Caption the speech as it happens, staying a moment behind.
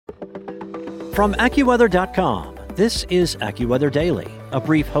From AccuWeather.com, this is AccuWeather Daily, a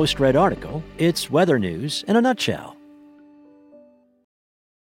brief host-read article. It's weather news in a nutshell.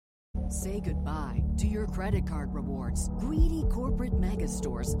 Say goodbye to your credit card rewards. Greedy corporate mega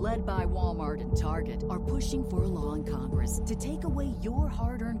stores, led by Walmart and Target, are pushing for a law in Congress to take away your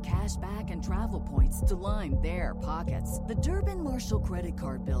hard-earned cash back and travel points to line their pockets. The Durbin-Marshall credit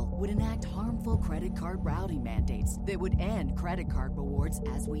card bill would enact harmful credit card routing mandates that would end credit card rewards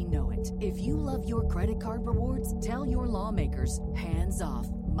as we know it. If you love your credit card rewards, tell your lawmakers, hands off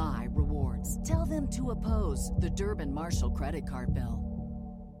my rewards. Tell them to oppose the Durbin-Marshall credit card bill.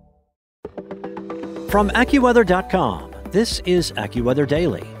 From AccuWeather.com, this is AccuWeather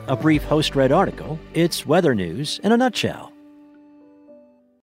Daily, a brief host-read article. It's weather news in a nutshell.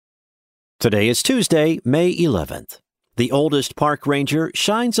 Today is Tuesday, May 11th. The oldest park ranger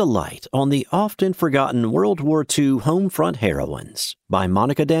shines a light on the often forgotten World War II homefront heroines by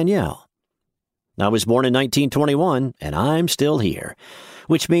Monica Danielle. I was born in 1921, and I'm still here,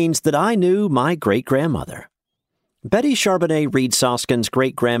 which means that I knew my great-grandmother. Betty Charbonnet Reed Soskin's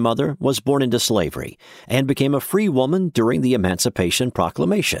great-grandmother was born into slavery and became a free woman during the Emancipation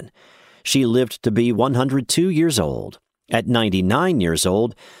Proclamation. She lived to be 102 years old. At 99 years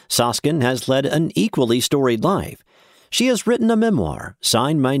old, Soskin has led an equally storied life. She has written a memoir,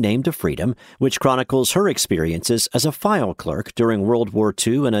 Signed My Name to Freedom, which chronicles her experiences as a file clerk during World War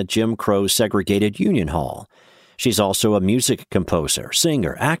II in a Jim Crow segregated Union Hall. She's also a music composer,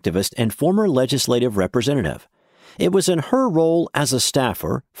 singer, activist, and former legislative representative. It was in her role as a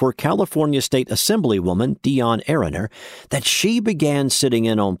staffer for California State Assemblywoman Dion Ariner that she began sitting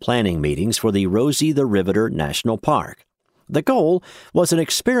in on planning meetings for the Rosie the Riveter National Park. The goal was an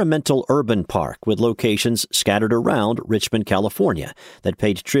experimental urban park with locations scattered around Richmond, California, that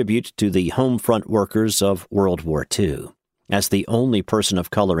paid tribute to the home front workers of World War II. As the only person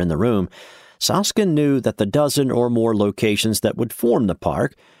of color in the room, Soskin knew that the dozen or more locations that would form the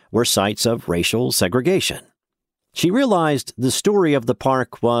park were sites of racial segregation. She realized the story of the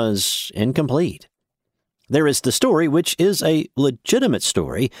park was incomplete. There is the story, which is a legitimate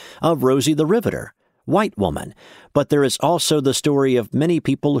story, of Rosie the Riveter, white woman, but there is also the story of many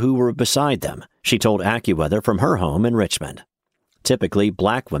people who were beside them, she told AccuWeather from her home in Richmond. Typically,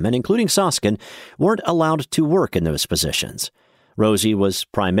 black women, including Soskin, weren't allowed to work in those positions. Rosie was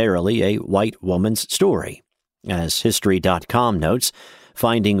primarily a white woman's story. As History.com notes,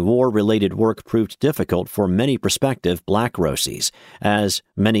 finding war-related work proved difficult for many prospective black Rosies, as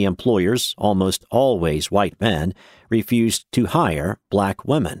many employers, almost always white men, refused to hire black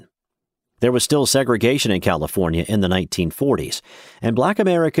women. There was still segregation in California in the 1940s, and black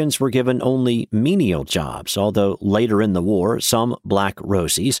Americans were given only menial jobs, although later in the war, some black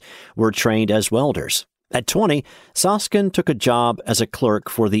Rosies were trained as welders. At 20, Soskin took a job as a clerk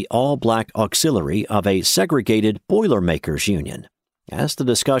for the all-black auxiliary of a segregated Boilermakers Union. As the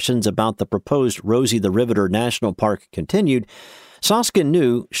discussions about the proposed Rosie the Riveter National Park continued, Soskin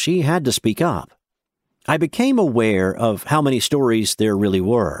knew she had to speak up. I became aware of how many stories there really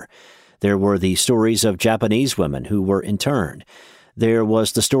were. There were the stories of Japanese women who were interned. There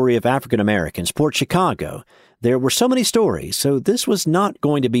was the story of African Americans, Port Chicago. There were so many stories, so this was not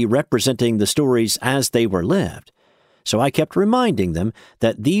going to be representing the stories as they were lived. So I kept reminding them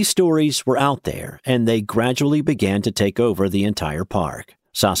that these stories were out there, and they gradually began to take over the entire park,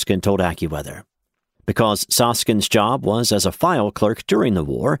 Soskin told AccuWeather. Because Soskin's job was as a file clerk during the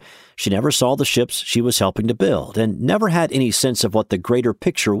war, she never saw the ships she was helping to build and never had any sense of what the greater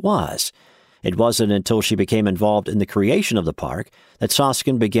picture was. It wasn't until she became involved in the creation of the park that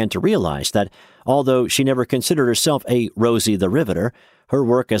Soskin began to realize that, although she never considered herself a Rosie the Riveter, her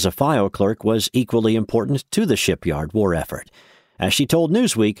work as a file clerk was equally important to the shipyard war effort. As she told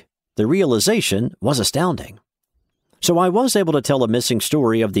Newsweek, the realization was astounding. So I was able to tell a missing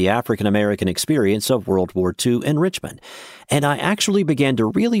story of the African-American experience of World War II in Richmond, and I actually began to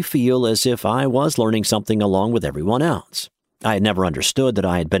really feel as if I was learning something along with everyone else. I had never understood that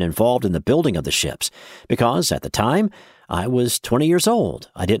I had been involved in the building of the ships, because at the time, I was 20 years old.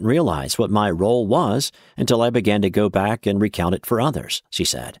 I didn't realize what my role was until I began to go back and recount it for others, she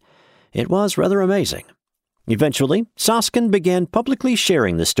said. It was rather amazing. Eventually, Soskin began publicly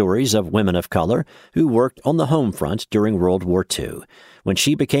sharing the stories of women of color who worked on the home front during World War II, when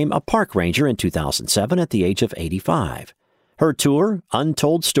she became a park ranger in 2007 at the age of 85. Her tour,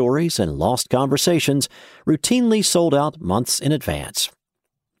 Untold Stories and Lost Conversations, routinely sold out months in advance.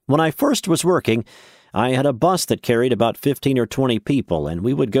 When I first was working, I had a bus that carried about 15 or 20 people, and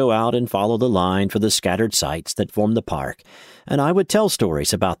we would go out and follow the line for the scattered sites that formed the park, and I would tell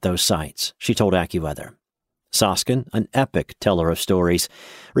stories about those sites, she told AccuWeather. Soskin, an epic teller of stories,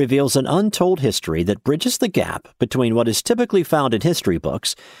 reveals an untold history that bridges the gap between what is typically found in history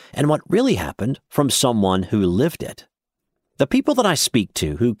books and what really happened from someone who lived it. The people that I speak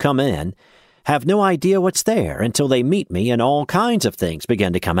to who come in have no idea what's there until they meet me and all kinds of things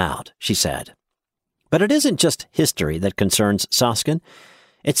begin to come out, she said. But it isn't just history that concerns Soskin.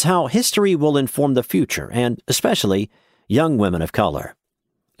 It's how history will inform the future and, especially, young women of color.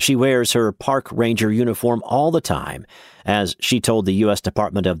 She wears her park ranger uniform all the time, as she told the U.S.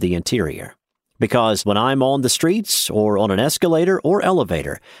 Department of the Interior. Because when I'm on the streets or on an escalator or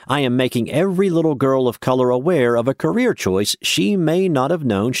elevator, I am making every little girl of color aware of a career choice she may not have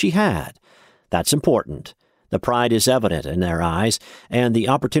known she had. That's important. The pride is evident in their eyes, and the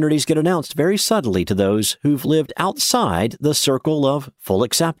opportunities get announced very subtly to those who've lived outside the circle of full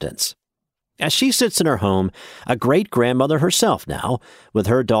acceptance. As she sits in her home, a great-grandmother herself now, with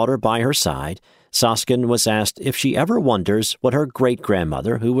her daughter by her side, Soskin was asked if she ever wonders what her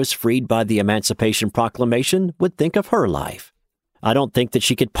great-grandmother, who was freed by the Emancipation Proclamation, would think of her life. "I don't think that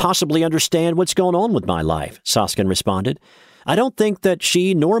she could possibly understand what's going on with my life," Soskin responded. "I don't think that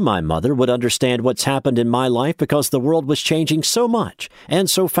she nor my mother would understand what's happened in my life because the world was changing so much and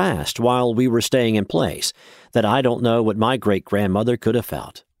so fast while we were staying in place that I don't know what my great-grandmother could have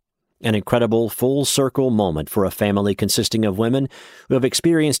felt." An incredible full-circle moment for a family consisting of women who have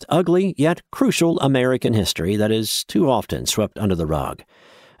experienced ugly yet crucial American history that is too often swept under the rug.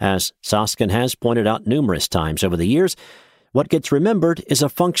 As Soskin has pointed out numerous times over the years, what gets remembered is a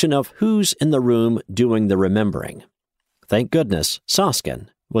function of who's in the room doing the remembering. Thank goodness Soskin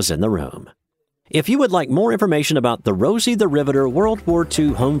was in the room. If you would like more information about the Rosie the Riveter World War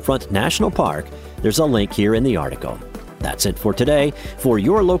II Homefront National Park, there's a link here in the article. That's it for today. For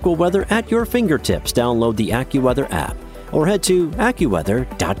your local weather at your fingertips, download the AccuWeather app or head to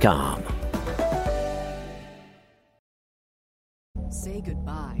AccuWeather.com. Say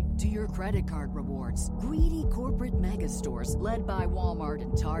goodbye to your credit card rewards. Greedy corporate mega stores, led by Walmart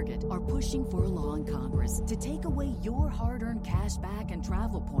and Target, are pushing for a law in Congress to take away your hard-earned cash back and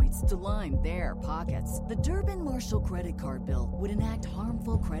travel points to line their pockets. The Durbin-Marshall credit card bill would enact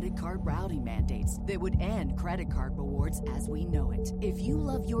harmful credit card routing mandates that would end credit card rewards as we know it. If you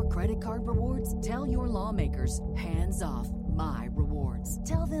love your credit card rewards, tell your lawmakers, hands off my rewards.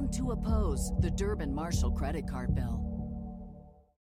 Tell them to oppose the Durbin-Marshall credit card bill.